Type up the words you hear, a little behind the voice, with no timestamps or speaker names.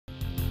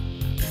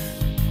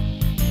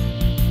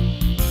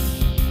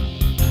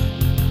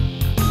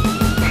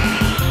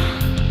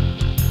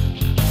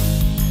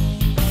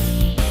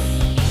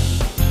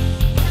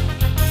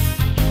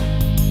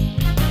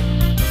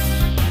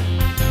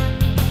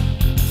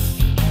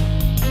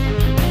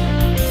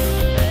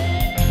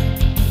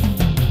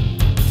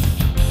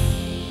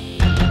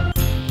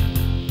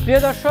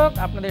প্রিয় দর্শক,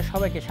 আপনাদের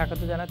সবাইকে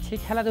স্বাগত জানাচ্ছি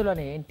খেলাধুলা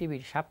নিয়ে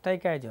এনটিভির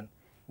সাপ্তাহিক আয়োজন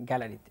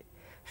গ্যালারিতে।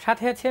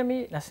 সাথে আছি আমি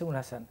নাসিমুল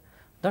হাসান।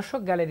 দর্শক,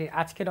 গ্যালারির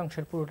আজকের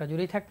অংশের পুরোটা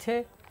জুড়েই থাকছে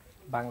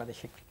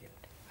বাংলাদেশের ক্রিকেট।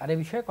 আর এই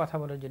বিষয়ে কথা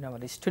বলার জন্য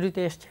আমাদের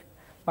স্টুডিওতে এসছেন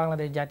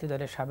বাংলাদেশ জাতীয়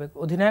দলের সাবেক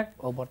অধিনায়ক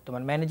ও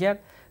বর্তমান ম্যানেজার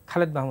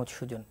খালেদ মাহমুদ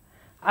সুজন।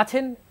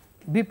 আছেন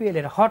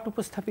বিপিএলের হট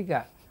উপস্থাপিকা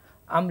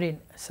আমরিন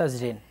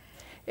সাজরিন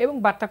এবং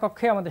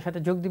বার্তাকক্ষে আমাদের সাথে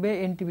যোগ দিবে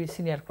এনটিভির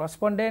সিনিয়র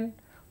করেসপন্ডেন্ট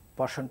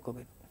বর্ষণ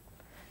কবির।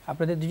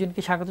 আপনাদের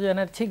দুজনকে স্বাগত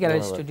জানাচ্ছি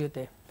গ্যালারি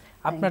স্টুডিওতে।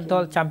 আপনার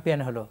দল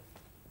চ্যাম্পিয়ন হলো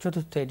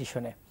চতুর্থ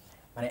এডিশনে,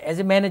 মানে এজ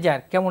এ ম্যানেজার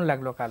কেমন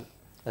লাগলো কাল?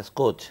 অ্যাজ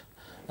কোচ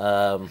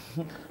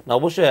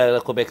অবশ্যই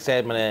খুব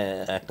এক্সাইট, মানে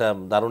একটা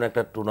দারুণ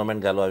একটা টুর্নামেন্ট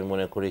গেল। আমি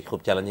মনে করি খুব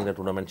চ্যালেঞ্জিং একটা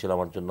টুর্নামেন্ট ছিল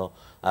আমার জন্য।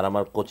 আর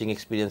আমার কোচিং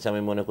এক্সপিরিয়েন্স,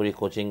 আমি মনে করি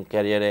কোচিং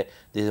ক্যারিয়ারে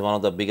this is one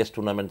of the biggest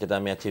tournament যেটা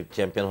আমি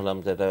চ্যাম্পিয়ন হলাম,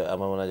 যেটা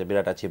আমার মনে হয় যে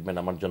বিরাট অ্যাচিভমেন্ট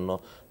আমার জন্য।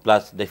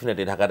 প্লাস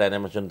ডেফিনেটলি ঢাকা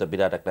ডায়নামোসের জন্য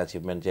বিরাট একটা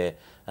অ্যাচিভমেন্ট যে,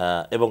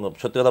 এবং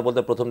সত্যি কথা বলতে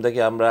প্রথম থেকে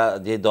আমরা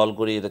যে দল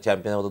করি এটা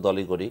চ্যাম্পিয়ন মতো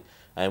দলই করি।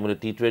 আমি বলি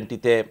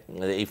টি-20-তে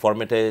এই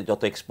ফর্মেটে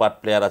যত এক্সপার্ট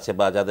প্লেয়ার আছে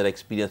বা যাদের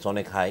এক্সপিরিয়েন্স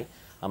অনেক হাই,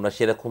 আমরা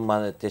সেরকম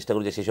চেষ্টা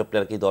করি যে সেসব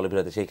প্লেয়ারকেই দলে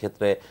ফেরাতে। সেই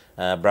ক্ষেত্রে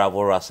ব্রাভো,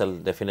 রাসেল,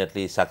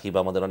 ডেফিনেটলি সাকিব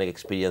আমাদের অনেক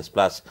এক্সপিরিয়েন্স,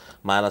 প্লাস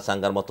মায়ানা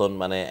সাঙ্গার মতন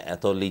মানে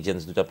এত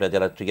লিজেন্ডস দুটো প্লেয়ার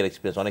যারা ক্রিকেট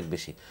এক্সপিরিয়েন্স অনেক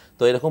বেশি।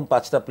 তো এরকম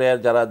 5টা প্লেয়ার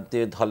যারা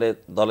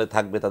দলে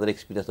থাকবে তাদের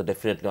এক্সপিরিয়েন্স তো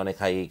ডেফিনেটলি অনেক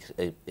হাই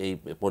এই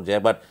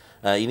পর্যায়ে। বাট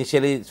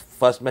ইনিশিয়ালি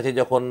ফার্স্ট ম্যাচে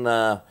যখন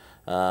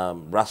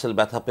রাসেল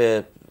ব্যথা পেয়ে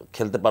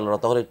খেলতে পারলো না,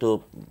 তখন একটু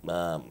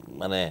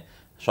মানে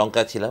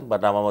শঙ্কায় ছিলাম। বাট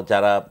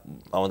যারা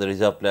আমাদের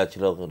রিজার্ভ প্লেয়ার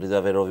ছিল,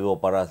 রিজার্ভের রবি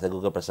ওপারা,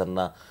 সেগুকে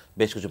প্রসন্না,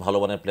 বেশ কিছু ভালো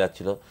মানের প্লেয়ার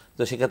ছিল,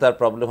 তো সেক্ষেত্রে আর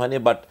প্রবলেম হয়নি।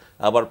 বাট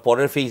আবার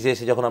পরের ফেজে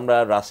এসে যখন আমরা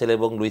রাসেল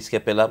এবং লুইসকে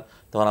পেলাম,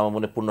 তখন আমার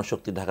মনে পূর্ণ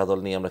শক্তি ঢাকা দল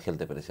নিয়ে আমরা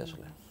খেলতে পেরেছি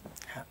আসলে।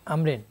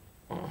 আমরিন,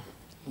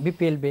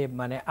 বিপিএল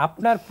মানে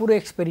আপনার পুরো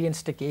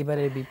এক্সপেরিয়েন্সটা কি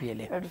এবারে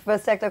বিপিএলে?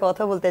 ফার্স্ট একটা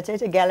কথা বলতে চাই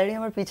যে গ্যালারি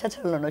আমার পিছা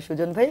ছাড়লো না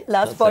সুজন ভাই।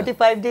 লাস্ট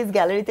 45 ডেজ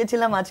গ্যালারিতে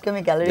ছিলাম, আজকে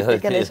আমি গ্যালারি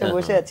থেকে এসে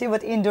বসে আছি,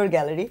 but indoor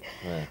gallery.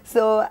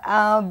 So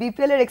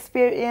BPL এর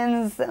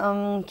এক্সপেরিয়েন্স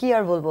কি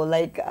আর বলবো,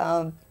 লাইক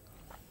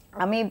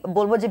আমি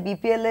বলবো যে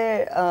BPL A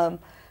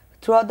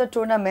through out the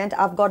tournament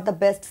I've got the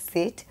best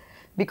seat,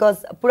 because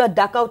পুরো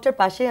ডাক আউটের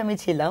পাশেই আমি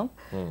ছিলাম।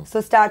 So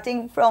starting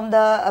from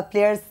the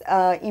players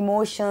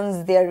emotions,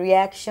 there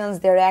reactions,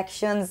 there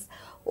actions,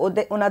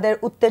 ওনাদের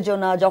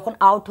উত্তেজনা, যখন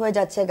আউট হয়ে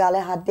যাচ্ছে গালে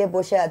হাত দিয়ে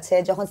বসে আছে,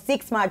 যখন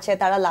 6 মারছে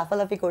তারা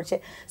লাফালাফি করছে,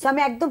 সো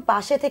আমি একদম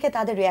পাশে থেকে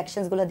তাদের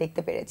রিয়াকশনসগুলো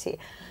দেখতে পেরেছি।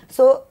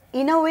 সো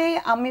ইন আ ওয়ে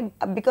আমি,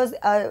 বিকজ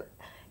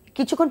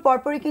কিছুক্ষণ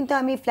পরপরই কিন্তু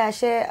আমি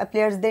ফ্ল্যাশে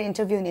প্লেয়ার্সদের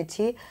ইন্টারভিউ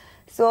নিচ্ছি,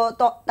 সো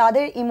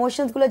তাদের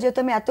ইমোশনসগুলো যেহেতু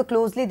আমি এত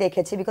ক্লোজলি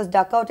দেখেছি, বিকজ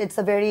ডাক out it's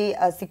a very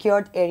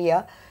secured area,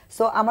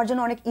 so আমার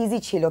জন্য অনেক ইজি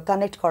ছিল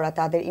কানেক্ট করা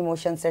তাদের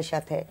ইমোশনসের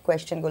সাথে,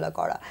 কোয়েশ্চেনগুলো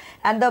করা।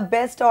 And the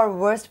best or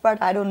worst part,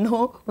 I don't know,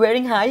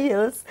 wiring high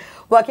hills,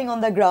 walking on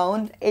the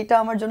ground, এটা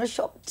আমার জন্য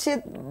সবচেয়ে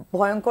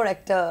ভয়ঙ্কর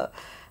একটা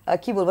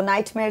কি বলবো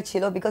নাইটমেয়ার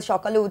ছিল। বিকজ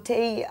সকালে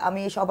উঠেই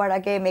আমি সবার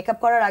আগে মেকআপ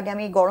করার আগে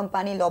আমি গরম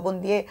পানি লবণ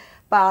দিয়ে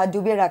পা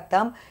ডুবিয়ে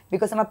রাখতাম,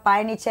 বিকজ আমার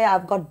পায়ের নিচে আই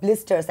গট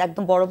ব্লিস্টার্স,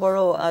 একদম বড় বড়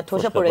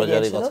ঠোসা পড়ে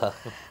গিয়েছিল।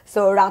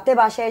 সো রাতে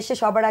বাসায় এসে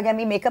সবার আগে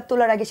আমি মেকআপ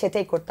তোলার আগে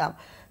সেটাই করতাম।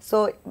 সো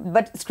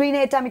বাট স্ক্রিনে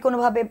এটা আমি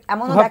কোনোভাবে,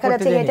 এমনও দেখা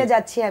যাচ্ছে হেঁটে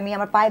যাচ্ছি আমি,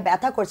 আমার পায়ে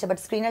ব্যথা করছে, বাট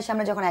স্ক্রিনের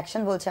সামনে যখন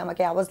অ্যাকশন বলছে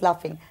আমাকে, আই ওয়াজ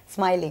লাফিং,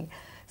 smiling.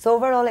 So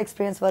overall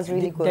experience was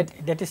really good.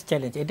 That is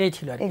challenge, এটাই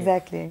ছিল আর কি।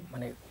 এক্স্যাক্টলি।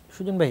 মানে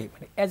সুজন ভাই,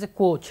 মানে অ্যাজ এ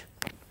কোচ,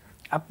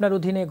 আপনার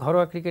অধীনে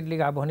ঘরোয়া ক্রিকেট লিগ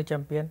আবাহনী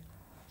চ্যাম্পিয়ন,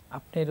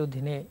 আপনার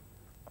অধীনে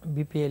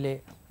বিপিএলে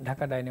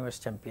ঢাকা ডায়নামোস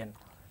চ্যাম্পিয়ন,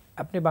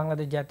 আপনি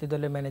বাংলাদেশ জাতীয়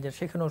দলের ম্যানেজার,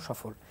 সেখানেও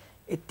সফল।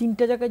 এই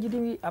 3টা জায়গায় যদি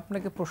আমি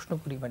আপনাকে প্রশ্ন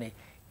করি, মানে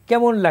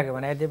কেমন লাগে,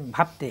 মানে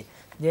ভাবতে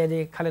যে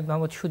খালেদ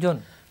মাহমুদ সুজন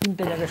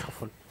 3টা জায়গায়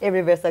সফল,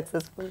 এভরিওয়্যার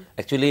সাকসেসফুল।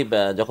 অ্যাকচুয়ালি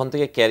যখন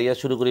থেকে ক্যারিয়ার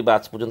শুরু করি বা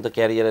আজ পর্যন্ত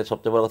ক্যারিয়ারের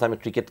সবচেয়ে বড় কথা, আমি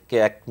ক্রিকেটকে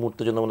এক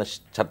মুহূর্তের জন্য মনে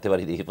ছাড়তে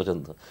পারিনি এই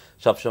পর্যন্ত।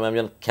 সবসময় আমি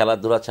যখন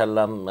খেলাধুলা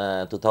ছাড়লাম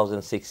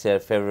 2006-এর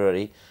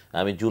ফেব্রুয়ারি,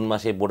 আমি জুন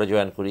মাসে বোর্ডে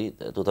জয়েন করি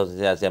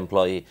 2006 অ্যাজ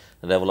এমপ্লয়ি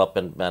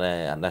ডেভেলপমেন্ট, মানে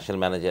national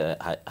manager,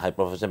 high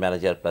professional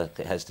manager plus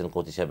assistant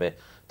coach হিসেবে।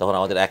 তখন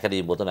আমাদের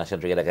একাডেমি বলতো ন্যাশনাল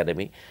ক্রিকেট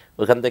একাডেমি।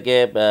 ওইখান থেকে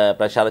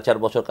প্রায় 4.5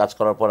 বছর কাজ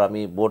করার পর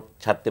আমি বোর্ড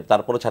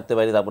তারপরেও ছাড়তে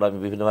পারি। তারপর আমি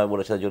বিভিন্নভাবে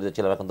বোর্ডের সাথে জড়িত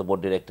ছিলাম, এখন তো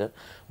board director.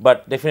 But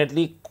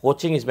definitely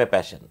coaching is my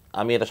passion.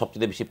 আমি এটা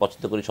সবচেয়ে বেশি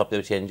পছন্দ করি, সবচেয়ে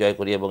বেশি এনজয়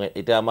করি, এবং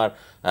এটা আমার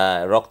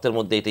রক্তের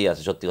মধ্যে এটাই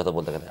আছে সত্যি কথা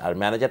বলতে গেলে। আর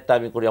ম্যানেজারটা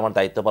আমি করি আমার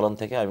দায়িত্ব পালন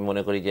থেকে। আমি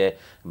মনে করি যে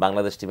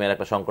বাংলাদেশ টিমের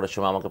একটা সংকটের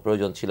সময় আমাকে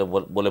প্রয়োজন ছিল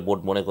বলে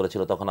বোর্ড মনে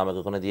করেছিল, তখন আমাকে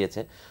ওখানে দিয়েছে।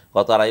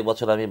 গত 2.5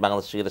 বছর আমি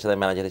বাংলাদেশ ক্রিকেটের সাথে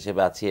ম্যানেজার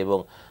হিসেবে আছি, এবং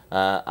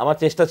আমার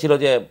চেষ্টা ছিল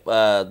যে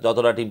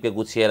যতটা টিমকে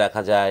গুছিয়ে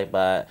রাখা যায়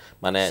বা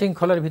মানে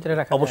শৃঙ্খলার ভিতরে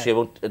রাখা, অবশ্যই।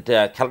 এবং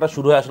খেলাটা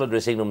শুরু হয় আসলে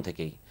ড্রেসিং রুম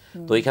থেকেই,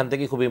 তো এইখান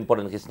থেকেই খুব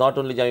ইম্পর্টেন্ট। ইটস নট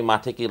অনলি যে আমি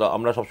মাঠে কি,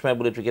 আমরা সবসময়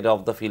বলি ক্রিকেটে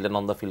of the field and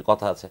on the field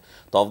কথা আছে,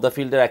 তো অফ দ্য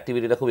ফিল্ডের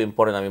অ্যাক্টিভিটিটা খুব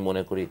ইম্পর্টেন্ট আমি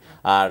মনে করি।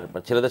 আর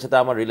ছেলেদের সাথে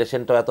আমার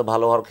রিলেশনটাও এত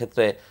ভালো হওয়ার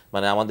ক্ষেত্রে,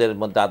 মানে আমাদের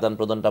মধ্যে আদান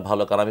প্রদানটা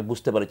ভালো, কারণ আমি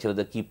বুঝতে পারি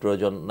ছেলেদের কী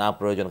প্রয়োজন না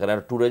প্রয়োজন। কারণ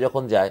ট্যুরে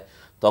যখন যায়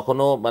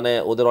তখনও মানে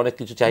ওদের অনেক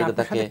কিছু চাহিদা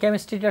থাকে,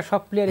 কেমিস্ট্রিটা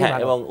সব প্লেয়ারই হ্যাঁ,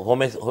 ভালো। এবং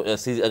হোমে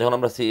যখন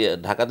আমরা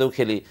ঢাকাতেও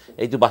খেলি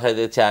একটু বাসায়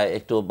যেতে চাই,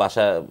 একটু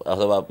বাসায়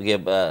অথবা গিয়ে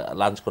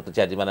লাঞ্চ করতে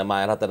চাই, মানে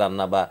মায়ের হাতে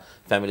রান্না বা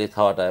ফ্যামিলির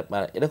খাওয়াটা,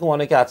 মানে এরকম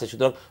অনেকে আছে।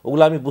 সুতরাং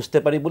ওগুলো আমি বুঝতে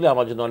পারি বলে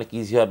আমার জন্য অনেক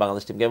ইজি হয়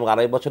বাংলাদেশ টিমকে। এবং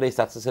 2.5 বছর এই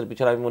সাকসেসের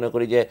পিছনে আমি মনে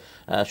করি যে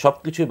সব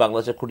কিছুই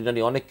বাংলাদেশের খুঁটিনাটি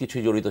অনেক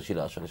কিছুই জড়িত ছিল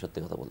আসলে, সত্যি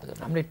কথা বলতে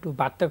গেলে। আমরা একটু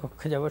বার্তা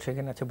কক্ষে যাব,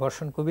 সেখানে আছে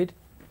বর্ষণ কবির।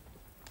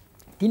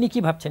 তিনি কি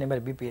ভাবছেন এবার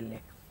বিপিএল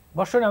নিয়ে?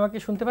 বর্ষণ, আমাকে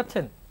শুনতে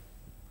পাচ্ছেন?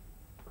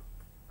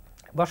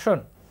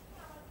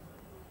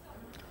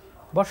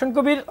 বর্ষণ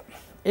কবির,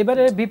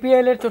 এবারে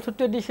বিপিএল এর 4র্থ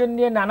এডিশন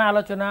নিয়ে নানা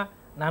আলোচনা,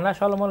 নানা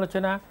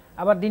সমালোচনা,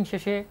 আবার দিন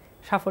শেষে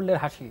সাফল্যের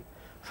হাসি,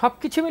 সব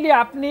কিছু মিলিয়ে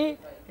আপনি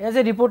এজ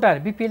এ রিপোর্টার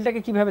বিপিএলটাকে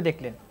কিভাবে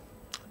দেখলেন?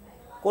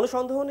 কোনো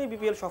সন্দেহ নেই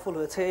বিপিএল সফল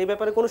হয়েছে, এই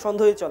ব্যাপারে কোনো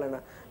সন্দেহই চলে না।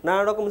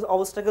 নানা রকম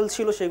অবস্টাকেল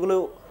ছিল, সেগুলো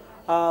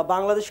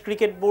বাংলাদেশ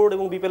ক্রিকেট বোর্ড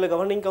এবং বিপিএল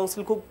গভর্নিং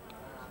কাউন্সিল খুব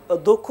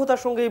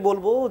দক্ষতার সঙ্গেই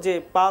বলবো যে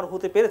পার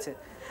হতে পেরেছে।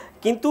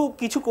 কিন্তু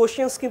কিছু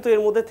কোয়েশ্চেন্স কিন্তু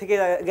এর মধ্যে থেকে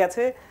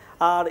গেছে,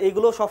 আর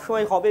এগুলো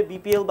সবসময় হবে।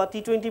 বিপিএল বা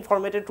টি20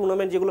 ফরম্যাটের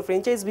টুর্নামেন্ট যেগুলো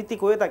ফ্র্যাঞ্চাইজ ভিত্তিক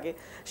হয়ে থাকে,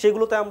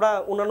 সেগুলোতে আমরা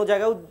অন্যান্য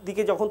জায়গাও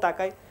দিকে যখন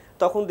তাকাই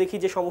তখন দেখি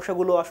যে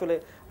সমস্যাগুলো আসলে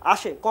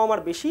আসে কম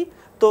আর বেশি।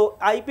 তো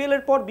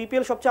আইপিএলের পর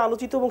বিপিএল সবচেয়ে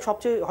আলোচিত এবং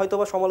সবচেয়ে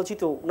হয়তোবা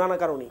সমালোচিত নানা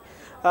কারণেই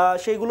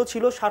সেইগুলো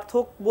ছিল।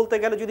 সার্থক বলতে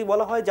গেলে যদি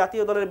বলা হয়,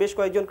 জাতীয় দলের বেশ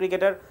কয়েকজন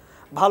ক্রিকেটার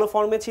ভালো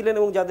ফর্মে ছিলেন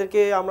এবং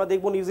যাদেরকে আমরা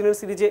দেখব নিউজিল্যান্ড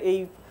সিরিজে এই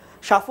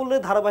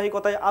সাফল্যের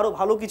ধারাবাহিকতায় আরও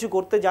ভালো কিছু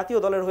করতে জাতীয়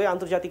দলের হয়ে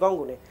আন্তর্জাতিক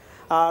অঙ্গনে।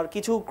 আর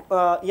কিছু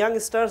ইয়াং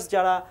স্টার্স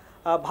যারা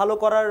ভালো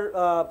করার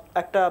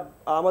একটা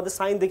আমাদের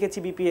সাইন দেখেছি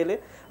বিপিএলে।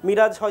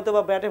 মিরাজ হয়তো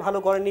বা ব্যাটে ভালো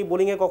করেননি,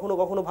 বোলিংয়ে কখনো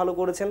কখনো ভালো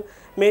করেছেন।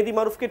 মেহেদি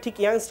মারুফকে ঠিক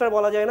ইয়াংস্টার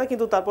বলা যায় না,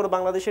 কিন্তু তারপর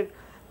বাংলাদেশের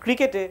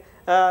ক্রিকেটে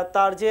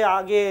তার যে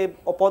আগে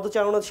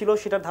পদচারণা ছিল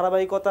সেটার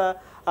ধারাবাহিকতা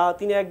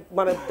তিনি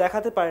মানে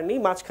দেখাতে পারেননি।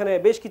 মাঝখানে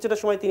বেশ কিছুটা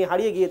সময় তিনি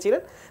হারিয়ে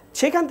গিয়েছিলেন,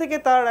 সেখান থেকে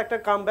তার একটা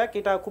কামব্যাক,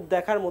 এটা খুব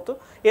দেখার মতো।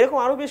 এরকম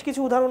আরও বেশ কিছু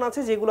উদাহরণ আছে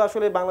যেগুলো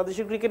আসলে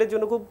বাংলাদেশের ক্রিকেটের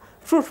জন্য খুব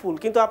ফ্রুটফুল।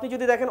 কিন্তু আপনি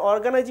যদি দেখেন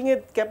অর্গানাইজিংয়ের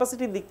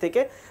ক্যাপাসিটির দিক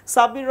থেকে,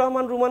 সাব্বির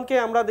রহমান রুমানকে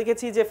আমরা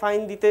দেখেছি যে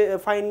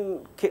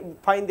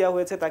ফাইন দেওয়া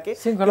হয়েছে তাকে,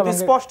 কিন্তু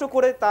স্পষ্ট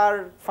করে তার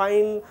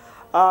ফাইন,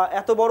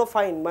 এত বড়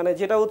ফাইন, মানে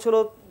যেটা হচ্ছিল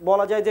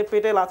বলা যায় যে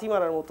পেটে লাথি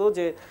মারার মতো,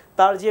 যে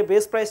তার যে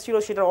বেস প্রাইস ছিল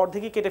সেটার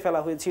অর্ধেকই কেটে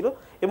ফেলা হয়েছিল।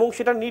 এবং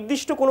সেটা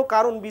নির্দিষ্ট কোনো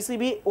কারণ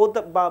বিসিবি ও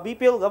বা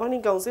বিপিএল গভর্নিং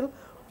কাউন্সিল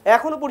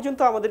এখনো পর্যন্ত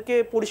আমাদেরকে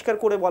পরিষ্কার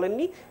করে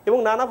বলেননি। এবং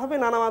নানাভাবে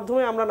নানা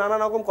মাধ্যমে আমরা নানা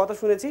রকম কথা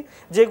শুনেছি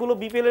যেগুলো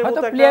বিপিএল এর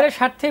মতো প্লেয়ারের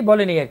স্বার্থেই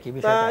বলেনি আর কি।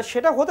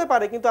 সেটা হতে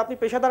পারে, কিন্তু আপনি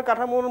পেশাদার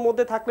কাঠামোর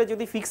মধ্যে থাকলে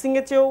যদি ফিক্সিং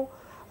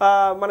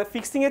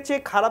এর চেয়ে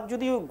খারাপ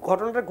যদি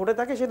ঘটনাটা ঘটে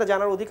থাকে, সেটা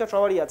জানার অধিকার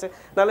সবারই আছে।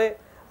 নালে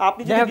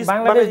আপনি যদি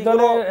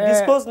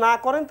ডিসক্লোজ না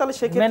করেন তাহলে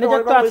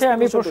সেক্ষেত্রে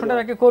আমি প্রশ্নটা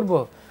তাকে করব।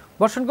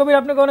 বর্ষণ কবির,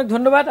 আপনাকে অনেক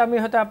ধন্যবাদ। আমি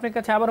হয়তো আপনার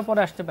কাছে আবারও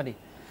পরে আসতে পারি।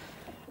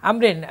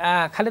 আমরিন,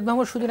 খালিদ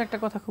মাহমুদ সুজন একটা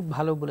কথা খুব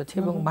ভালো বলেছে,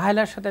 এবং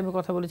মাহিলার সাথে আমি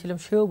কথা বলেছিলাম,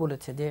 সেও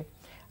বলেছে যে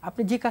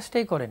আপনি যে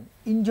কাজটাই করেন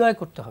এনজয়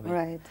করতে হবে।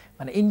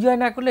 মানে এনজয়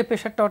না করলে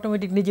প্রেশারটা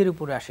অটোমেটিক নিজের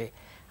উপরে আসে।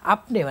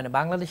 আপনি মানে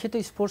বাংলাদেশে তো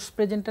স্পোর্টস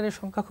প্রেজেন্টারের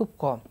সংখ্যা খুব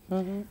কম,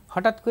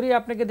 হঠাৎ করে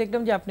আপনাকে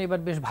দেখলাম যে আপনি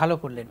এবার বেশ ভালো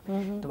করলেন।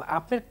 তো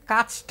আপনার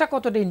কাজটা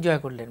কতটা এনজয়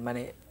করলেন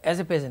মানে অ্যাজ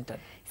এ প্রেজেন্টার?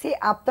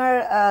 আপনার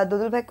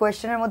দুদুল ভাই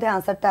কোয়েশ্চেনের মধ্যে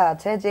আনসারটা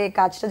আছে যে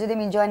কাজটা যদি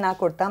আমি এনজয় না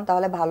করতাম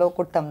তাহলে ভালো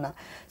করতাম না।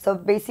 So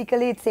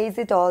basically it সেইজ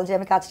it all, যে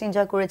আমি কাজটা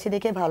এনজয় করেছি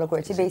দেখে ভালো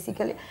করেছি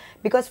basically,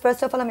 because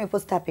first of all আমি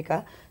উপস্থাপিকা।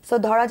 সো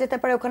ধরা যেতে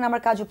পারে ওখানে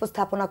আমার কাজ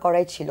উপস্থাপনা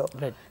করাই ছিল।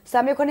 সো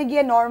আমি ওখানে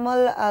গিয়ে নর্মাল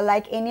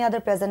লাইক এনি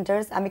আদার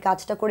প্রেজেন্টার্স আমি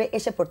কাজটা করে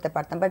এসে পড়তে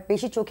পারতাম, বাট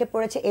বেশি চোখে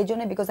পড়েছে এই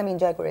জন্য বিকজ আমি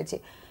এনজয় করেছি।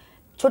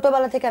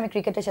 ছোটবেলা থেকে আমি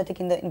ক্রিকেটের সাথে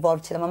কিন্তু ইনভলভ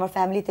ছিলাম, আমার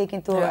ফ্যামিলিতে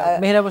কিন্তু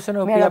মেহরাব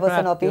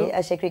হোসেন অপি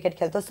সে ক্রিকেট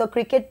খেলতো। সো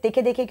ক্রিকেট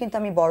দেখে দেখে কিন্তু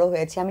আমি বড়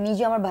হয়েছি। আমি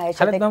নিজে আমার ভাইয়ের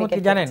সাথে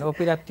ক্রিকেট জানেন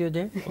অপির আত্মীয়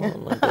যে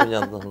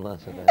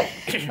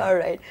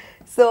অলরাইট।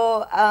 সো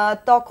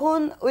তখন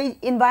ওই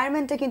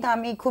এনভায়রনমেন্টে কিন্তু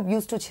আমি খুব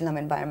ইউজ টু ছিলাম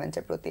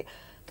এনভায়রনমেন্টের প্রতি।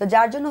 তো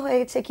যার জন্য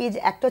হয়েছে কি যে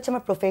একটা হচ্ছে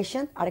আমার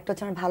প্রফেশন আর একটা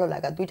হচ্ছে আমার ভালো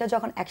লাগা, দুইটা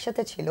যখন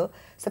একসাথে ছিল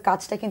সো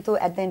কাজটা কিন্তু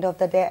at the end of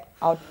the day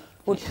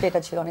output যেটা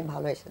ছিল অনেক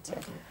ভালো এসেছে।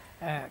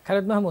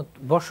 খালিদ মাহমুদ,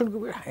 বর্ষণ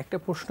একটা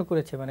প্রশ্ন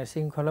করেছে, মানে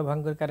শৃঙ্খলা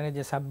ভঙ্গের কারণে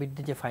যে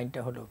সাবমিটে যে ফাইনটা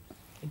হলো,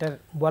 এটা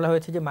বলা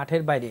হয়েছে যে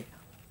মাঠের বাইরে,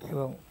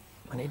 এবং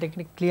মানে এটা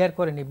কিন্তু ক্লিয়ার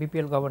করেনি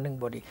বিপিএল গভর্নিং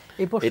বডি।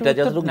 এই প্রশ্নটা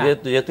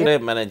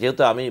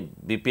যেহেতু আমি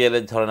বিপিএল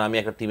এর ধরেন আমি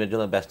একটা টিমের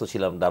জন্য ব্যস্ত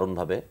ছিলাম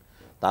দারুণভাবে,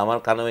 তা আমার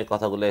কানে ওই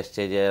কথাগুলো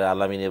এসছে যে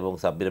আলামিন এবং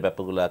সাব্বিরের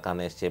ব্যাপারগুলো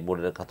কানে এসছে,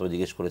 বোর্ডের খাতে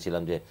জিজ্ঞেস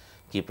করেছিলাম যে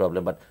কী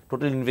প্রবলেম, বাট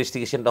টোটাল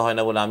ইনভেস্টিগেশনটা হয়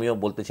না বলে আমিও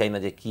বলতে চাই না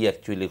যে কী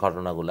অ্যাকচুয়ালি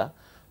ঘটনাগুলা।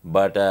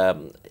 বাট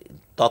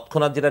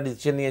তৎক্ষণাৎ যেটা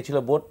ডিসিশন নিয়েছিল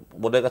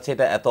বোর্ডের কাছে,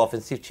 এটা এত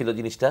অফেন্সিভ ছিল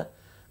জিনিসটা,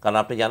 কারণ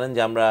আপনি জানেন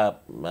যে আমরা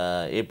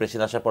এই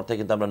প্রেসিডেন্ট আসার পর থেকে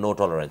কিন্তু আমরা নো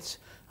টলারেন্স,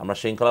 আমরা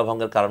শৃঙ্খলা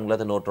ভঙ্গের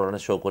কারণগুলোতে নো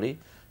টলারেন্স শো করি।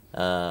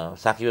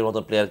 সাকিবের মতো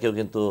প্লেয়ারকেও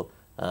কিন্তু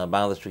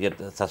বাংলাদেশ ক্রিকেট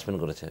সাসপেন্ড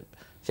করেছে,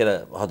 সেটা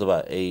হয়তোবা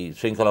এই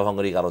শৃঙ্খলা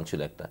ভঙ্গেরই কারণ ছিল,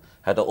 একটা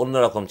হয়তো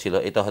অন্যরকম ছিল,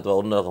 এটা হয়তো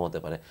অন্যরকম হতে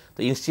পারে। তো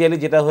ইনিশিয়ালি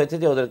যেটা হয়েছে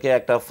যে ওদেরকে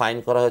একটা ফাইন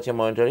করা হয়েছে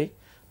মনিটারি,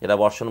 যেটা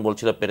বর্ষণ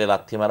বলছিল পেটে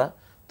লাথি মারা,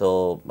 তো তো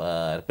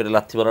পেটে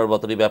লাথি মারার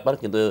মতনই ব্যাপার,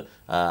 কিন্তু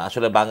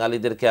আসলে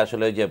বাঙালিদেরকে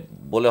আসলে ওই যে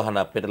বলে হয়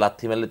না পেটে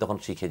লাথি মারলে তখন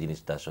শিখে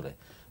জিনিসটা আসলে।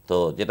 তো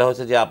যেটা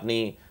হচ্ছে যে আপনি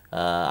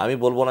আমি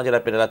বলবো না যেটা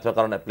পেটে লাথি মারার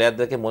কারণে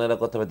প্লেয়ারদেরকে মনে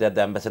রাখতে হবে দে are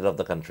the ambassador of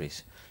the countries,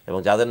 এবং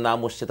যাদের নাম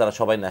উঠছে তারা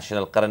সবাই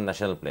কারেন্ট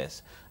ন্যাশনাল প্লেয়ার্স,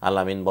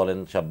 আল-আমিন বলেন,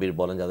 শাব্বির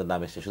বলেন, যাদের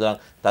নাম এসছে। সুতরাং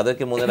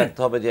তাদেরকে মনে রাখতে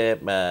হবে যে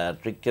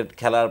ক্রিকেট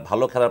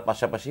ভালো খেলার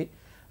পাশাপাশি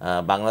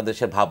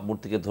বাংলাদেশের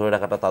ভাবমূর্তিকে ধরে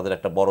রাখাটা তাদের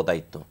একটা বড়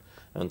দায়িত্ব,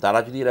 এবং তারা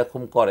যদি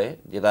এরকম করে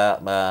যেটা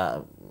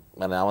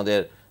মানে আমাদের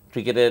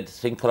ক্রিকেটের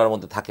শৃঙ্খলার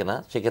মধ্যে থাকে না,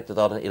 সেক্ষেত্রে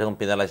তো এরকম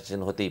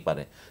পেনালাইজেশন হতেই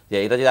পারে। যে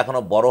এটা যদি এখনো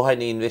বড়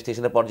হয়নি,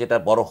 ইনভেস্টিগেশনের পর যেটা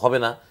বড় হবে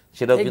না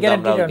সেটাও কিন্তু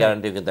আমরা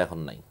গ্যারান্টি কিন্তু এখন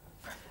নাই।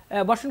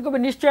 বসন্ত কবি,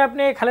 নিশ্চয়ই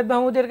আপনি খালেদ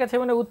মাহমুদের কাছে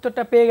মানে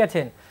উত্তরটা পেয়ে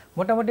গেছেন।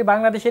 মোটামুটি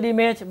বাংলাদেশের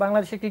ইমেজ,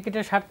 বাংলাদেশের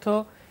ক্রিকেটের স্বার্থ,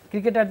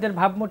 ক্রিকেটারদের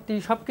ভাবমূর্তি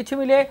সব কিছু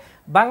মিলে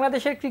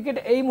বাংলাদেশের ক্রিকেট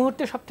এই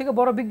মুহূর্তে সবথেকে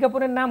বড়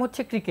বিজ্ঞাপনের নাম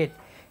হচ্ছে ক্রিকেট।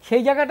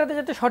 সেই জায়গাটাতে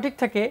যাতে সঠিক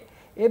থাকে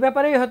এ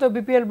ব্যাপারেই হয়তো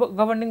বিপিএল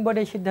গভর্নিং বডি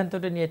এই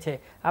সিদ্ধান্তটা নিয়েছে।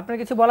 আপনার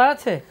কিছু বলার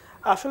আছে?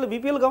 আসলে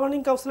বিপিএল গভর্নিং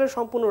কাউন্সিলের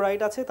সম্পূর্ণ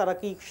রাইট আছে, তারা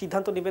কি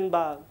সিদ্ধান্ত নেবেন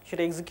বা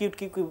সেটা এক্সিকিউট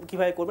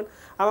কীভাবে করবেন।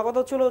 আমার কথা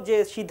হচ্ছিল যে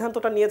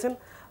সিদ্ধান্তটা নিয়েছেন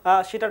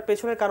সেটার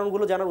পেছনের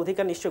কারণগুলো জানার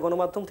অধিকার নিশ্চয়ই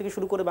গণমাধ্যম থেকে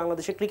শুরু করে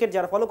বাংলাদেশের ক্রিকেট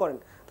যারা ফলো করেন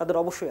তাদের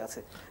অবশ্যই আছে।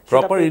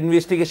 প্রপার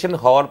ইনভেস্টিগেশন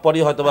হওয়ার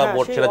পরই হয়তো বা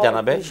বোর্ড সেটা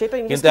জানাবে,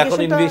 কিন্তু এখন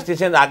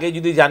ইনভেস্টিগেশন আগে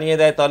যদি জানিয়ে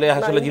দেয় তাহলে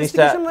আসলে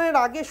জিনিসটা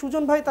আগে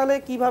সুজন ভাই তাহলে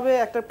কিভাবে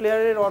একটা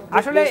প্লেয়ারের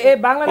আসলে এই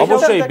বাংলাদেশ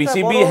অবশ্যই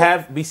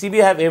বিসিবি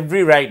হ্যাভ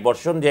এভরি রাইট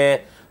বর্ষণ যে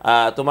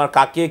তোমার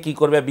কাকে কি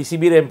করবে,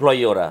 বিসিবির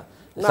এমপ্লয়ি ওরা।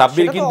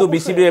 সাব্বির কিন্তু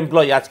বিসিবির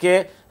এমপ্লয়ি, আজকে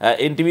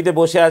এনটিভিতে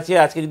বসে আছে,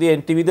 আজকে যদি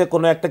এনটিভিতে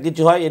কোনো একটা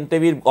কিছু হয়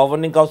এনটিভির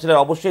গভর্নিং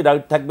কাউন্সিলের অবশ্যই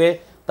রাইট থাকবে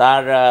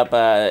তার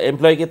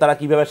এমপ্লয়িকে তারা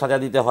কিভাবে সাজা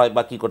দিতে হয়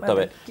বা কি করতে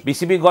হবে।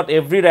 বিসিবি গট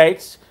এভরি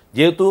রাইটস,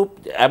 যেহেতু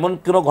এমন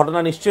কোনো ঘটনা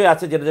নিশ্চয়ই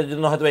আছে যেটার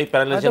জন্য হয়তো এই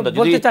প্যানেলাইজেশনটা,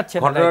 যদি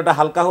ঘটনাটা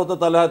হালকা হতো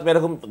তাহলে হয়তো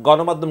এরকম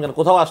গণমাধ্যম কেন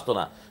কোথাও আসতো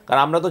না।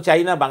 কারণ আমরা তো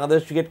চাই না বাংলাদেশ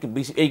ক্রিকেট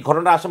এই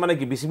ঘটনাটা আসা মানে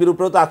কি বিসিবির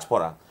উপরেও তো আঁচ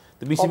পড়া,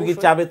 তো বিসিবি কি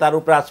চাবে তার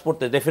উপরে আঁচ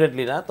পড়তে?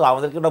 ডেফিনেটলি না। তো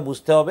আমাদেরকে ওটা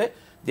বুঝতে হবে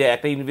যে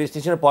একটা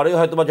ইনভেস্টিগেশনের পরেই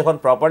হয়তো বা যখন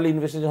প্রপারলি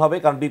ইনভেস্টিগেশন হবে,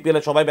 কারণ বিপিএল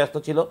এ সবাই ব্যস্ত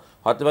ছিল,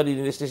 হয়তো বা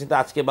ইনভেস্টিগেশনটা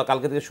আজকে বা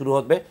কালকে থেকে শুরু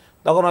হবে,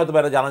 তখন হয়তো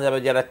এটা জানা যাবে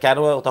যে এরা কেন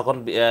তখন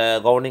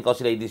গভর্নিং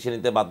কাউন্সিল এই ডিসিশন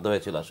নিতে বাধ্য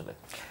হয়েছিল আসলে।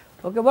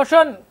 ওকে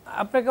বর্ষণ,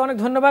 আপনাকে অনেক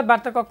ধন্যবাদ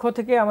বার্তা কক্ষ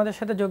থেকে আমাদের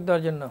সাথে যোগ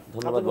দেওয়ার জন্য।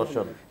 ধন্যবাদ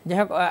বর্ষণ। যাই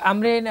হোক,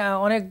 আমরা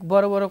অনেক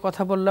বড় বড়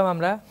কথা বললাম,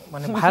 আমরা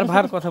মানে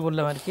ভার কথা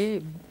বললাম আর কি,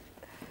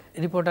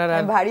 রিপোর্টার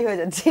ভারী হয়ে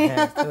যাচ্ছে।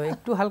 তো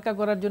একটু হালকা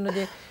করার জন্য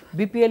যে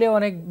বিপিএল এ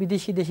অনেক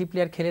দেশি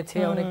প্লেয়ার খেলেছে,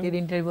 অনেকের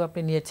ইন্টারভিউ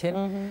আপনি নিয়েছেন,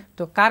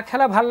 তো কার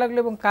খেলা ভালো লাগলো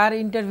এবং কার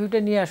ইন্টারভিউটা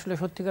নিয়ে আসলে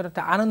সত্যিকার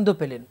অর্থে আনন্দ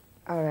পেলেন?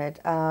 অলরাইট,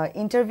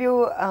 ইন্টারভিউ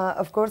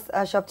অফকোর্স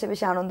সবচেয়ে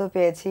বেশি আনন্দ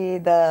পেয়েছি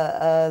দ্য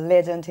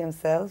লেজেন্ড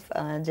হিমসেলফ,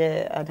 যে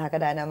ঢাকা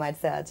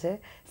ডায়নামাইটসে আছে,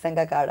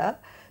 সাঙ্গাকারা।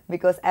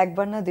 বিকজ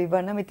একবার না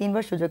দুইবার না আমি 3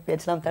 বার সুযোগ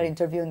পেয়েছিলাম তার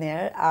ইন্টারভিউ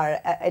নেওয়ার। আর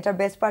এটার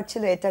বেস্ট পার্ট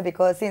ছিল এটা,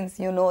 because since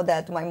you know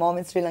that my mom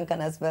is Sri Lankan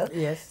as well,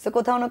 so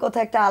কোথাও না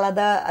কোথাও একটা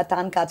আলাদা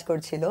টান কাজ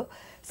করছিল।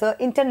 সো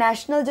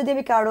ইন্টারন্যাশনাল যদি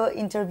আমি কারো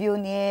ইন্টারভিউ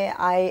নিয়ে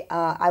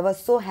I was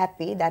so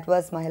happy, that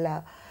was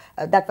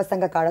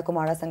Sangakkara,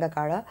 Kumara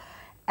Sangakkara.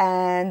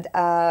 And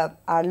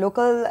R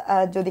local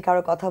যদি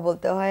কারো কথা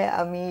বলতে হয়,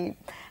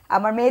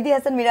 আমার মেহেদী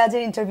হাসান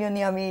মিরাজের ইন্টারভিউ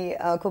নিয়ে আমি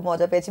খুব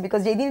মজা পেয়েছি,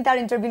 বিকজ যেদিন তার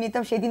ইন্টারভিউ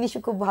নিতাম সেদিনই সে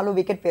খুব ভালো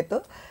উইকেট পেত।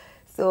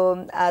 So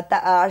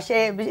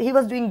he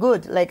was doing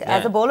good, like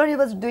as a bowler he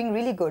was doing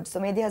really good. So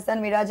মেহেদী হাসান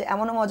মিরাজ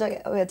এমনও মজা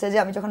হয়েছে যে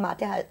আমি যখন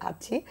মাঠে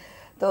হাঁটছি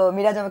তো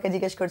মিরাজ আমাকে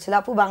জিজ্ঞেস করছিল,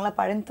 আপু বাংলা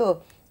পারেন তো?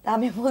 তা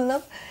আমি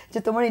বললাম যে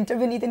তোমার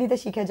ইন্টারভিউ নিতে নিতে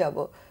শিখে যাব।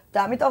 তো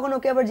আমি তখন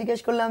ওকে আবার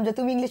জিজ্ঞেস করলাম যে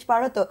তুমি ইংলিশ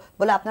পারো তো?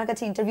 বলে আপনার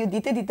কাছে ইন্টারভিউ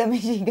দিতে দিতে আমি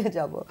শিখে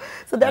যাব।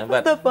 So that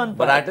was the fun part.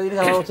 But একটা জিনিস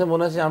আমার হচ্ছে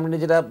মনে হচ্ছে আমরা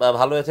যেটা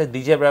ভালো হয়েছে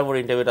ডিজে ব্রাভোর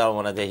ইন্টারভিউটা আমার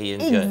মনে হয় হি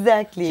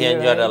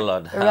এনজয়েড আ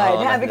লট। রাইট,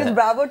 হ্যাঁ, বিকজ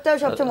ব্রাভোরটা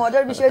সবচেয়ে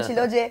মজার বিষয় ছিল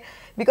যে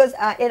বিকজ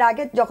এর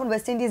আগে যখন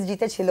ওয়েস্ট ইন্ডিজ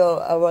জিতেছিল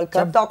ওয়ার্ল্ড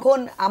কাপ, তখন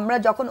আমরা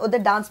যখন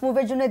ওদের ডান্স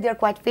মুভের জন্য দে are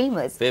quite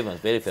famous,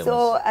 very famous. So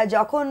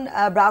যখন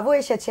ব্রাভো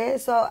এসেছে,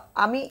 সো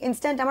আমি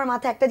ইনস্ট্যান্ট আমার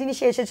মাথায় একটা জিনিস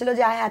এসেছিল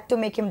যে I had to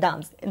make him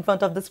dance in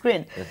front of the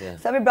screen.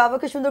 So আমি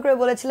ব্রাভোকে সুন্দর করে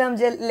বলেছিলাম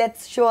যে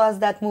let's show us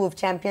that move,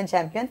 champion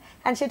champion,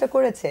 and সেটা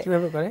করেছে।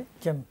 কিভাবে করে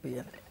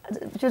চ্যাম্পিয়ন?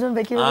 সুজন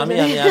ভাই কি বলেন? আমি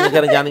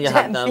জানি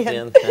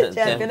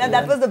champion, and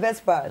that was the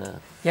best part.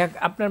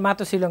 আপনার মা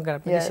তো শ্রীলঙ্কার,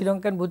 আপনি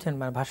শ্রীলঙ্কান বুঝেন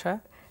মানে ভাষা?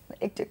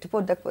 একটু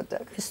পোদ্দাক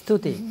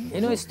স্তুতি,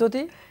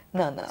 স্তুতি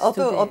না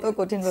অত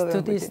কঠিন ভাবে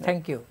স্তুতি।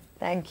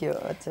 Thank you.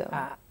 আচ্ছা,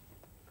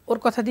 ওর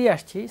কথা দিয়ে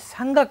আসছি,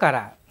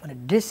 সাঙ্গাকারা মানে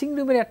ড্রেসিং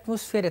রুমের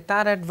অ্যাটমসফিয়ারে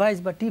তার অ্যাডভাইস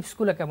বা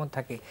টিপসগুলো কেমন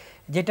থাকে,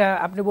 যেটা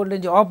আপনি বললেন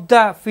যে অফ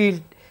দ্য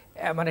ফিল্ড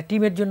মানে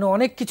টিমের জন্য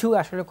অনেক কিছু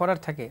আসলে করার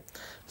থাকে।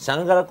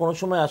 সাঙ্গাকারা কোনো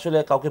সময় আসলে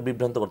কাউকে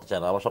বিভ্রান্ত করতে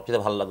চায় না। আমার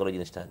সবচেয়ে ভালো লাগলো এই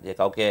জিনিসটা, যে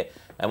কাউকে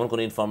এমন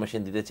কোনো ইনফরমেশন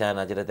দিতে চায়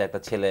না যেটাতে একটা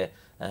ছেলে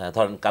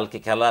ধরেন কালকে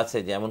খেলা আছে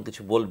যে এমন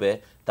কিছু বলবে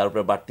তার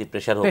উপরে বাড়তি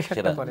প্রেশার হোক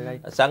সেটা।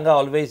 Sanga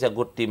always a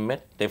good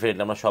teammate,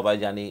 definitely. আমরা সবাই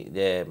জানি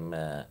যে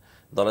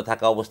দলে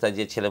থাকা অবস্থায়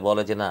যে ছেলে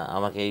বলে যে না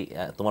আমাকে এই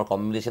তোমার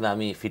কম্বিনেশনে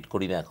আমি ফিট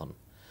করি না এখন,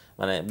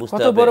 মানে বুঝতে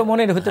কত হবে বড়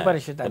মনের হতে পারে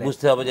সেটা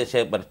বুঝতে হবে যে সে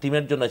মানে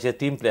টিমের জন্য সে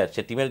টিম প্লেয়ার,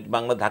 সে টিমের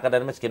বাংলা ঢাকা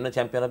ডায়নামাইটস কেমনে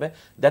চ্যাম্পিয়ন হবে,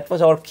 দ্যাট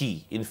ওয়াজ আওয়ার কি।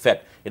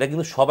 ইনফ্যাক্ট এটা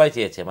কিন্তু সবাই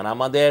চেয়েছে, মানে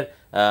আমাদের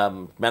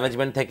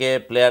ম্যানেজমেন্ট থেকে,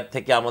 প্লেয়ার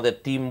থেকে, আমাদের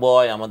টিম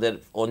বয়, আমাদের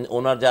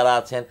ওনার যারা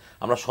আছেন,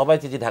 আমরা সবাই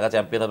চেয়েছি ঢাকা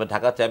চ্যাম্পিয়ন হবে।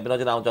 ঢাকা চ্যাম্পিয়ন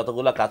হওয়ার জন্য আমার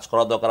যতগুলো কাজ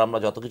করার দরকার, আমরা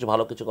যত কিছু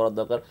ভালো কিছু করার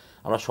দরকার,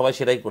 আমরা সবাই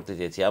সেটাই করতে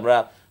চেয়েছি। আমরা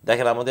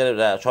দেখেন আমাদের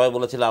সবাই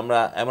বলেছিল আমরা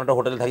এমন একটা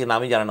হোটেলে থাকি,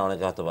 নামই জানে না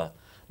অনেকে হয়তোবা,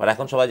 বাট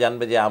এখন সবাই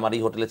জানবে যে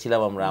আমারই হোটেলে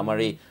ছিলাম আমরা,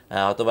 আমারই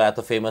হয়তোবা এত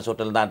ফেমাস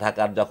হোটেল না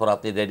ঢাকার। যখন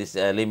আপনি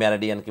লি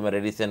ম্যারিডিয়ান কিংবা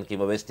রেডিসেন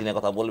কিংবা ওয়েস্টিনের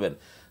কথা বলবেন,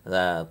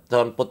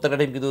 তখন প্রত্যেকটা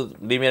টিম কিন্তু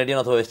লি ম্যারিডিয়ান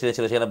অথবা ওয়েস্টিনে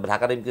ছিল, সেখানে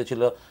ঢাকা টিম কিন্তু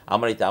ছিল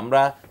আমারই।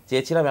 আমরা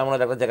চেয়েছিলাম এমন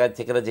একটা জায়গায়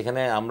থেকে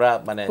যেখানে আমরা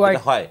মানে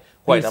যেটা হয়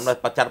কোয়াইট, আমরা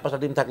 4-5টা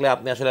টিম থাকলে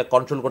আপনি আসলে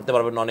কন্ট্রোল করতে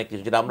পারবেন অনেক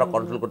কিছু, যেটা আমরা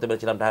কন্ট্রোল করতে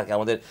পেরেছিলাম ঢাকাকে।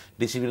 আমাদের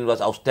ডিসিপ্লিন ওয়াজ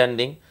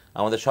আউটস্ট্যান্ডিং,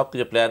 আমাদের সব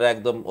কিছু প্লেয়াররা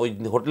একদম ওই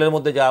হোটেলের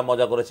মধ্যে যা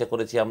মজা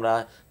করেছি আমরা,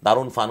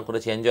 দারুণ ফান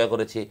করেছি, এনজয়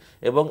করেছি।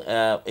 এবং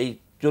এই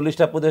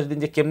 40টা-50 দিন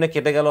যে কেমনে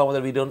কেটে গেল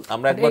আমাদের ভিডিও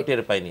আমরা একবার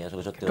টের পাইনি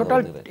আসলে, সত্যি কথা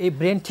বলতে গেলে। এই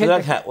ব্রেন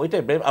হ্যাঁ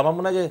ওইটাই আমার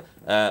মনে হয় যে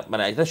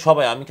মানে এটা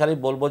সবাই, আমি খালি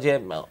বলবো যে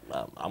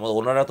আমাদের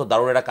ওনারা তো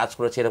দারুণ একটা কাজ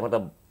করেছে, এরকম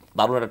একটা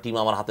দারুণ একটা টিম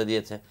আমার হাতে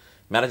দিয়েছে।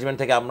 ম্যানেজমেন্ট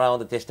থেকে আমরা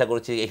আমাদের চেষ্টা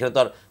করেছি, এখানে তো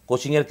আর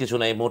কোচিংয়ের কিছু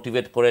নেই,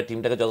 মোটিভেট করে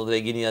টিমটাকে যতদূর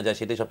এগিয়ে নিয়ে যায়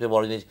সেটাই সবচেয়ে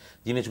বড় জিনিস।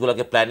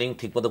 জিনিসগুলোকে প্ল্যানিং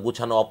ঠিকমতো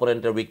গুছানো,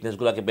 অপোনেন্টের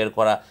উইকনেসগুলোকে বের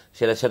করা,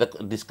 সেটা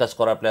ডিসকাস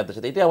করা প্লেয়ারদের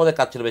সাথে, এটাই আমাদের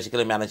কাজ ছিল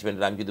বেসিক্যালি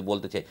ম্যানেজমেন্টের, আমি যদি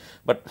বলতে চাই।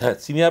 বাট হ্যাঁ,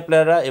 সিনিয়র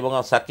প্লেয়াররা এবং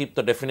সাকিব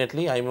তো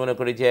ডেফিনেটলি আমি মনে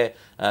করি যে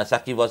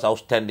সাকিব ওয়াজ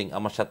আউটস্ট্যান্ডিং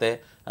আমার সাথে।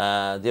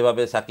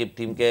 যেভাবে সাকিব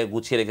টিমকে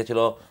গুছিয়ে রেখেছিল,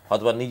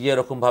 অথবা নিজে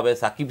এরকমভাবে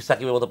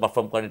সাকিবের মতো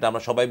পারফর্ম করে, এটা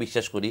আমরা সবাই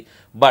বিশ্বাস করি।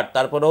 বাট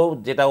তারপরেও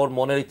যেটা ওর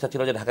মনের ইচ্ছা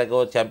ছিল যে ঢাকাকে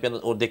ও চ্যাম্পিয়ন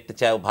ওর দেখতে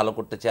চায়, ও ভালো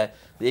করতে চায়,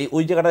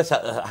 ওই জায়গাটায়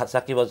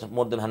সাকিব ওয়াজ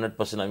মোর দেন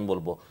 100% আমি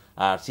বলবো।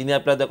 আর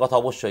সিনিয়র প্লেয়ারদের কথা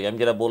অবশ্যই আমি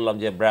যেটা বললাম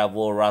যে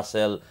ব্রাভো,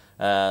 রাসেল,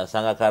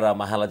 সাঙ্গাকারা,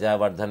 মাহালা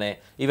জয়াবর্ধনে,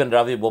 ইভেন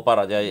রাভি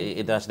বোপারা, যা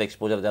ইন্টারন্যাশনাল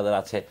এক্সপোজার যাদের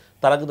আছে,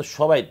 তারা কিন্তু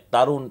সবাই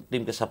দারুণ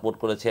টিমকে সাপোর্ট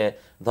করেছে।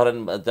 ধরেন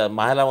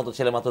মাহেলার মতো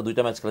ছেলে মাত্র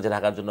 2টা ম্যাচ খেলেছে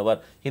ঢাকার জন্য, but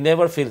he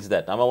never feels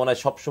that. আমার মনে হয়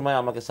সবসময়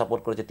আমাকে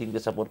সাপোর্ট করেছে, টিমকে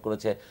সাপোর্ট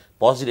করেছে,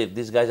 positive.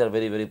 This guys are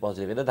very very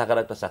positive. এটা ঢাকার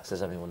একটা সাকসেস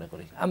আমি মনে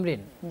করি।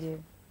 আমরিন,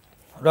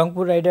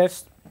 রংপুর রাইডার্স,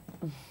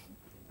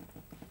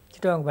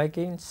 চিটাগং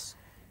ভাইকিংস,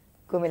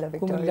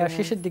 কুমিল্লা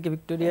শেষের দিকে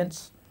ভিক্টোরিয়ান্স,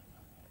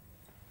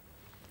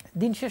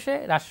 দিন শেষে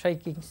রাজশাহী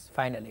কিংস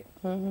ফাইনালে।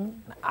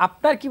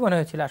 আপনার কি মনে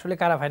হয়েছিল আসলে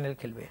কারা ফাইনাল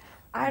খেলবে?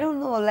 I don't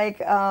know, like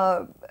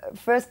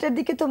first এর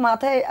দিকে তো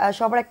মাথায়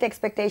সবার একটা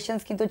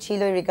expectations কিন্তু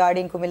ছিল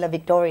regarding Comilla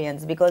Victorians,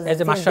 because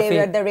they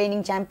were the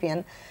reigning champion,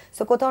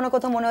 so কোথাও না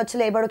কোথাও মনে হচ্ছিল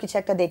এবারও কিছু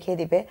একটা দেখিয়ে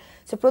দিবে।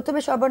 সো প্রথমে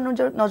সবার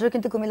নজর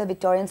কিন্তু কুমিল্লা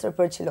ভিক্টোরিয়ান্সের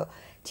উপর ছিল।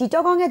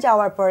 চিটাগং এ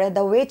যাওয়ার পরে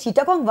the way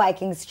Chittagong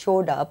Vikings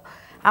showed up,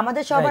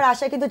 আমাদের সবার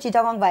আশা কিন্তু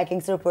চিটাগং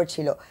ভাইকিংস এর উপর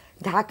ছিল।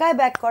 ঢাকায়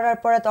ব্যাক করার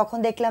পরে তখন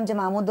দেখলাম যে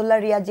মাহমুদুল্লাহ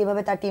রিয়াদ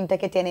যেভাবে তার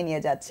টিমটাকে টেনে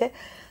নিয়ে যাচ্ছে,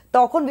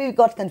 তখন উই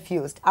গট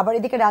কনফিউজড। আবার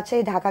এদিকে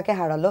রাজশাহী ঢাকাকে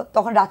হারালো,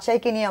 তখন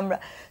রাজশাহীকে নিয়ে আমরা,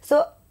 সো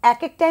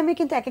এক এক টাইমে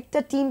কিন্তু এক একটা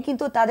টিম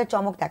কিন্তু তাদের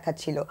চমক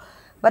দেখাচ্ছিল।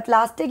 বাট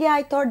লাস্টে গিয়ে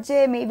আই থট যে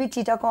মেবি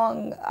চিটাগং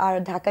আর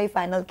ঢাকাই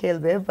ফাইনাল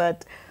খেলবে, but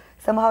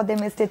somehow they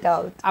missed it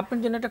out. আপনার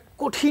জন্য একটা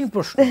কঠিন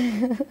প্রশ্ন।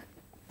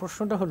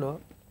 প্রশ্নটা হলো,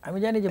 আমি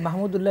জানি যে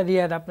মাহমুদুল্লাহ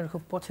রিয়াদ আপনার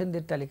খুব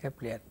পছন্দের তালিকার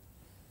প্লেয়ার,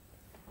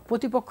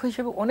 প্রতিপক্ষ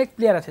হিসেবে অনেক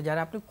প্লেয়ার আছে যারা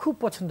আপনি খুব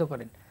পছন্দ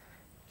করেন,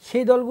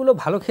 সেই দলগুলো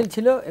ভালো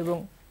খেলছিল এবং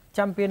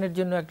চ্যাম্পিয়নের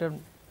জন্য একটা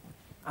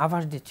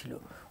আভাস দিচ্ছিল।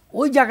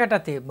 ওই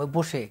জায়গাটাতে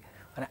বসে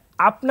মানে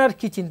আপনার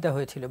কি চিন্তা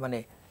হয়েছিল, মানে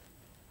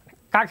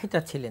কাকে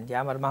চাচ্ছিলেন যে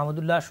আমার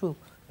মাহমুদুল্লাহ আসুক,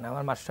 না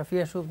আমার মাশরাফি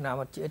আসুক, না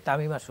আমার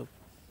তামিম আসুক?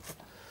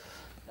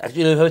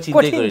 অ্যাকচুয়ালি এভাবে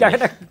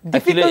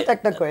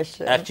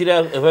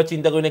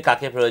চিন্তা করিনি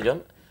কাকে প্রয়োজন।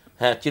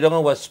 হ্যাঁ,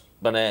 চিটাগং ওয়াজ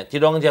মানে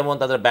চিটাগং যেমন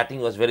তাদের ব্যাটিং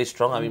ওয়াজ ভেরি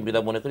স্ট্রং, আমি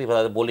যেটা মনে করি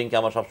তাদের বোলিংকে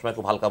আমার সবসময়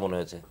খুব হালকা মনে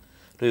হয়েছে,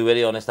 টু বি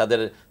ভেরি অনেস্ট।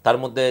 তার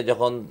মধ্যে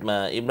যখন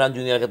ইমরান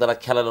জুনিয়রকে তারা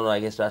খেলালো না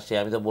এগেন্স্ট রাশিয়া,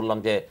 আমি তো বললাম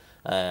যে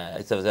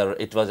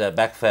ইট ওয়াজ এ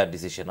ব্যাকফায়ার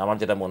ডিসিশন আমার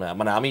যেটা মনে হয়।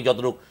 মানে আমি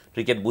যতটুকু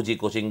ক্রিকেট বুঝি,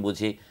 কোচিং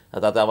বুঝি,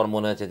 তাতে আমার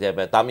মনে হয়েছে যে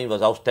তামিম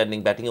ওয়াজ আউটস্ট্যান্ডিং,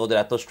 ব্যাটিংয়ে ওদের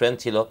এত স্ট্রেংথ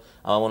ছিল,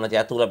 আমার মনে হচ্ছে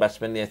এতগুলো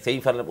ব্যাটসম্যান নিয়ে সেই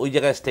ফাইনাল ওই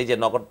জায়গায় স্টেজে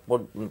নকআউট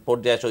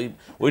পর্যায়ে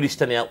ওই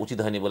রিস্কটা নেওয়া উচিত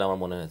হয়নি বলে আমার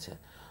মনে হয়েছে।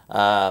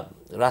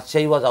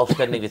 রাজশাহী ওয়াজ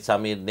আউটস্ট্যান্ডিং উইথ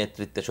সামির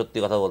নেতৃত্বে, সত্যি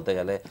কথা বলতে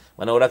গেলে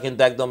মানে ওরা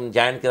কিন্তু একদম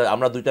জায়ান্ট।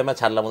 আমরা 2টা ম্যাচ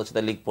হারলাম ওদের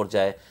সাথে লিগ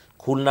পর্যায়ে।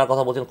 খুলনার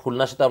কথা বলছেন,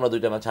 খুলনার সাথে আমরা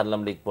 2টা ম্যাচ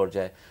হারলাম লিগ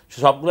পর্যায়ে।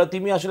 সবগুলো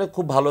টিমই আসলে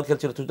খুব ভালো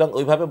খেলছিল, সুতরাং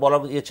ওইভাবে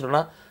বলার ইয়ে ছিল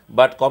না।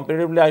 বাট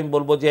কম্পারেটিভলি আমি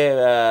বলবো যে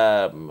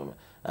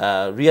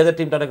রিয়াদের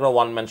টিমটা অনেক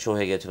ওয়ান ম্যান শো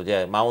হয়ে গেছিল, যে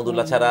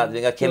মাহমুদুল্লাহ ছাড়া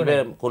যেটা খেলবে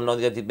খুলনা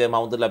দিকে জিতবে,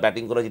 মাহমুদুল্লাহ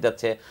ব্যাটিং করে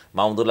জিতাচ্ছে,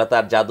 মাহমুদুল্লাহ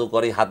তার জাদু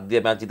করে হাত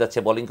দিয়ে ম্যাচ জিতাচ্ছে,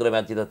 বোলিং করে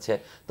ম্যাচ জিতাচ্ছে।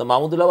 তো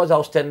মাহমুদুল্লাহ ওয়াজ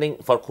outstanding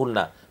for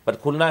Khulna, but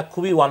Khulna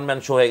খুবই ওয়ান ম্যান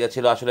শো হয়ে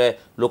গেছিলো, আসলে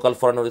লোকাল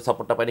ফরেনার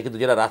সাপোর্টটা পায়নি। কিন্তু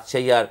যেটা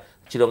রাজশাহী আর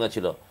চিটাগংয়ে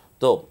ছিল,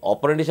 তো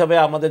অপোনেন্ট হিসাবে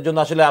আমাদের জন্য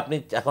আসলে আপনি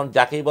এখন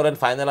যাকেই বলেন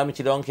ফাইনাল আমি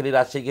চিটাগং খেলি,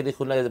 রাজশাহী খেলি,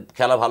 খুলনা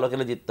খেলা ভালো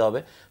খেলে জিততে হবে।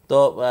 তো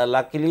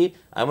লাকিলি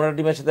আমরা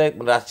টিমের সাথে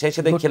রাজশাহীর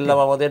সাথে খেললাম,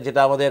 আমাদের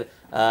যেটা আমাদের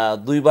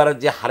 2বারের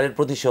যে হারের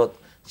প্রতিশোধ,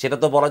 সেটা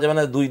তো বলা যাবে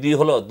না 2-2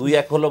 হলো,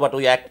 2-1 হলো, বাট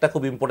ওই একটা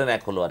খুব ইম্পর্টেন্ট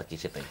 1 হলো আর কি।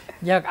 সেটাই।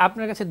 যাক,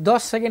 আপনার কাছে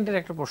 10 সেকেন্ডের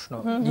একটা প্রশ্ন,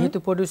 যেহেতু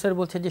প্রডিউসার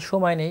বলছে যে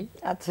সময় নেই,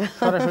 আচ্ছা,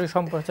 সরাসরি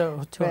সম্প্রচার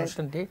হচ্ছে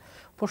অনুষ্ঠানটি।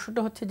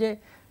 প্রশ্নটা হচ্ছে যে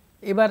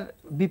এবার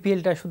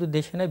বিপিএলটা শুধু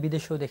দেশে নয়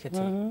বিদেশেও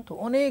দেখেছে, তো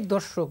অনেক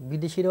দর্শক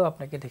বিদেশিরাও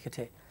আপনাকে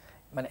দেখেছে,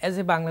 মানে অ্যাজ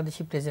এ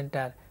বাংলাদেশি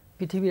প্রেজেন্টার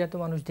পৃথিবীর এত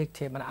মানুষ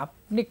দেখছে, মানে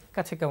আপনি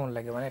কাছে কেমন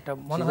লাগে? মানে এটা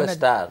মনে হয় না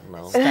star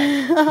now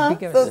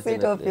so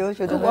sweet of you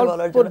Sujan ভাই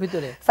বলার জন্য।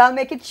 ভিতরে So I'll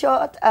make it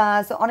short.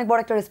 So অনেক বড়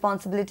একটা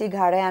রেসপন্সিবিলিটি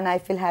ঘাড়ে and I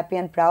feel happy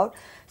and proud.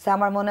 So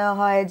আমার মনে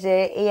হয় যে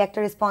এই একটা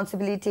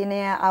রেসপন্সিবিলিটি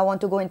নিয়ে I want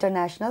to go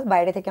international,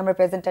 বাইরে থেকে আমরা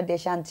প্রেজেন্টার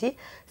দেশে আনছি,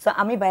 সো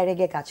আমি বাইরে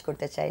গিয়ে কাজ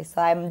করতে চাই, so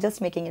I am just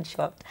making it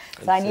short,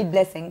 so I need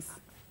blessings.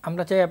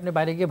 আমরা চাই আপনি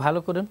বাইরে গিয়ে ভালো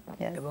করুন,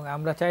 Yes. এবং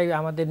আমরা চাই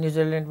আমাদের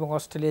নিউজিল্যান্ড এবং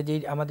অস্ট্রেলিয়া যেই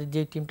আমাদের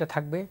যেই টিমটা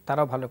থাকবে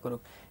তারাও ভালো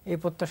করুক, এই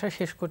প্রত্যাশা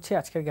শেষ করছি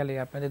আজকের গ্যালারি।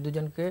 আপনাদের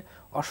দুজনকে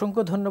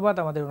অসংখ্য ধন্যবাদ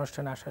আমাদের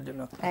অনুষ্ঠানে আসার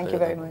জন্য। Thank you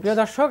very much. প্রিয়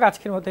দর্শক,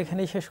 আজকের মতো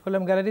এখানেই শেষ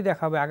করলাম গ্যালারি।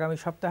 দেখা হবে আগামী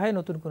সপ্তাহে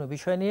নতুন কোনো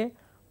বিষয় নিয়ে,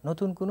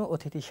 নতুন কোনো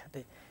অতিথির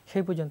সাথে।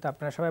 সেই পর্যন্ত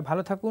আপনারা সবাই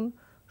ভালো থাকুন,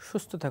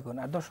 সুস্থ থাকুন।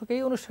 আর দর্শক,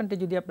 এই অনুষ্ঠানটি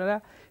যদি আপনারা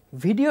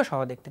ভিডিও সহ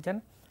দেখতে চান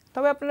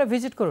তবে আপনারা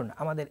ভিজিট করুন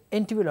আমাদের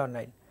এনটিভি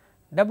অনলাইন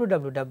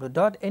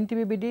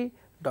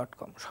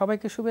www.ntvbd.com।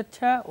 সবাইকে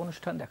শুভেচ্ছা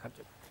অনুষ্ঠান দেখার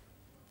জন্য।